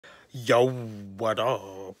Yo, what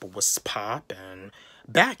up? What's poppin'?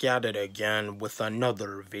 Back at it again with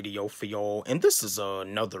another video for y'all, and this is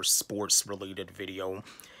another sports related video.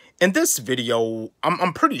 In this video,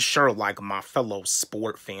 I'm pretty sure like my fellow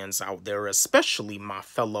sport fans out there, especially my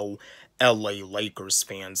fellow LA Lakers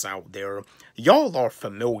fans out there, y'all are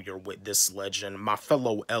familiar with this legend. My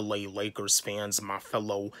fellow LA Lakers fans, my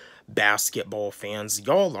fellow basketball fans,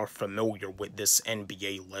 y'all are familiar with this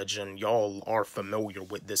NBA legend. Y'all are familiar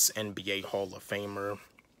with this NBA Hall of Famer.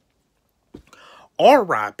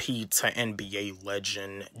 RIP to NBA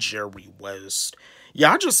legend Jerry West.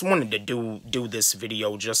 Yeah, I just wanted to do this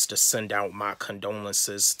video just to send out my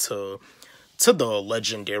condolences to the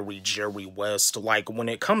legendary Jerry West. Like, when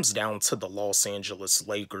it comes down to the Los Angeles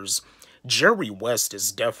Lakers, Jerry West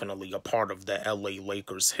is definitely a part of the LA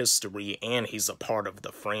Lakers history, and he's a part of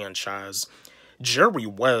the franchise. Jerry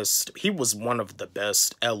West, he was one of the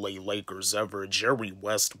best LA Lakers ever. Jerry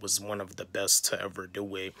West was one of the best to ever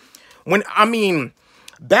do it.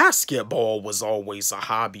 Basketball was always a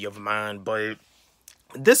hobby of mine, but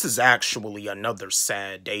this is actually another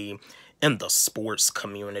sad day in the sports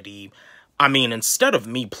community. Instead of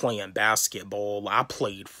me playing basketball, I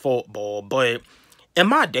played football, but in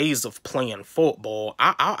my days of playing football,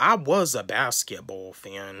 I was a basketball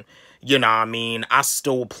fan. You know what I mean? I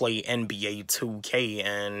still play NBA 2K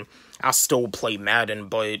and I still play Madden,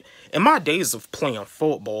 but in my days of playing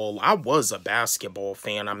football, I was a basketball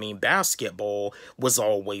fan. Basketball was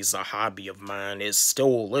always a hobby of mine. It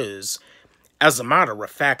still is. As a matter of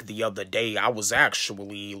fact, the other day, I was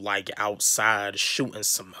actually, like, outside shooting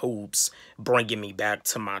some hoops, bringing me back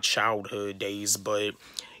to my childhood days, but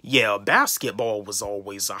yeah, basketball was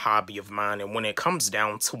always a hobby of mine, and when it comes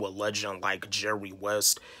down to a legend like Jerry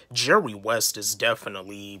West is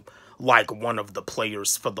definitely, like, one of the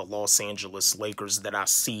players for the Los Angeles Lakers that I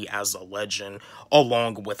see as a legend,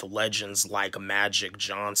 along with legends like Magic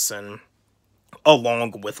Johnson,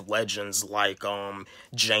 along with legends like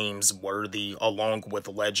James Worthy, along with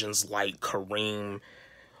legends like Kareem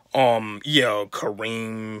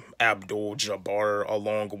Abdul-Jabbar,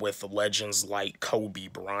 along with legends like Kobe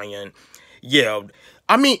Bryant. Yeah,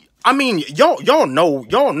 y'all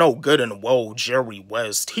know good and well Jerry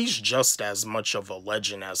West, he's just as much of a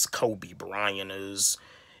legend as Kobe Bryant is.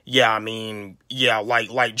 Yeah,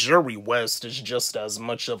 like Jerry West is just as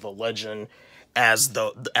much of a legend as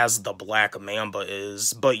the Black Mamba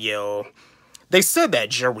is. But yeah, they said that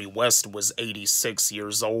Jerry West was 86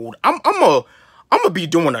 years old. I'm gonna be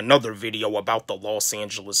doing another video about the Los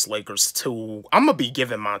Angeles Lakers too. I'm gonna be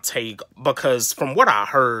giving my take because from what I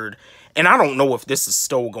heard, and I don't know if this is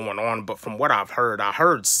still going on, but from what I've heard, I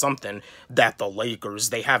heard something that the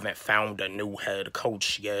Lakers, they haven't found a new head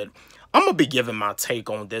coach yet. I'm gonna be giving my take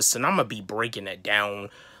on this, and I'm gonna be breaking it down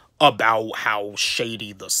about how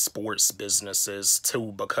shady the sports business is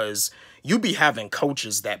too, because you be having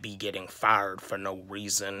coaches that be getting fired for no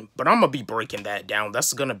reason. But I'm gonna be breaking that down.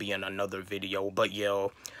 That's gonna be in another video. But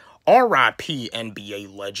yo, RIP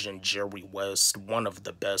NBA legend Jerry West, one of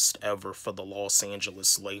the best ever for the Los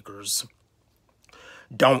Angeles Lakers.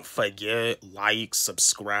 Don't forget, like,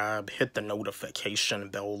 subscribe, hit the notification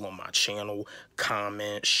bell on my channel,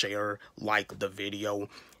 comment, share, like the video.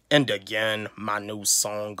 And again, my new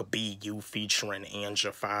song, Be You, featuring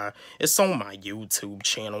Angify, it's on my YouTube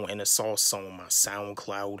channel, and it's also on my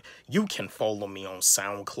SoundCloud. You can follow me on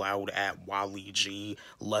SoundCloud at Wally G.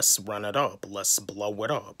 Let's run it up. Let's blow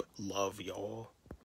it up. Love y'all.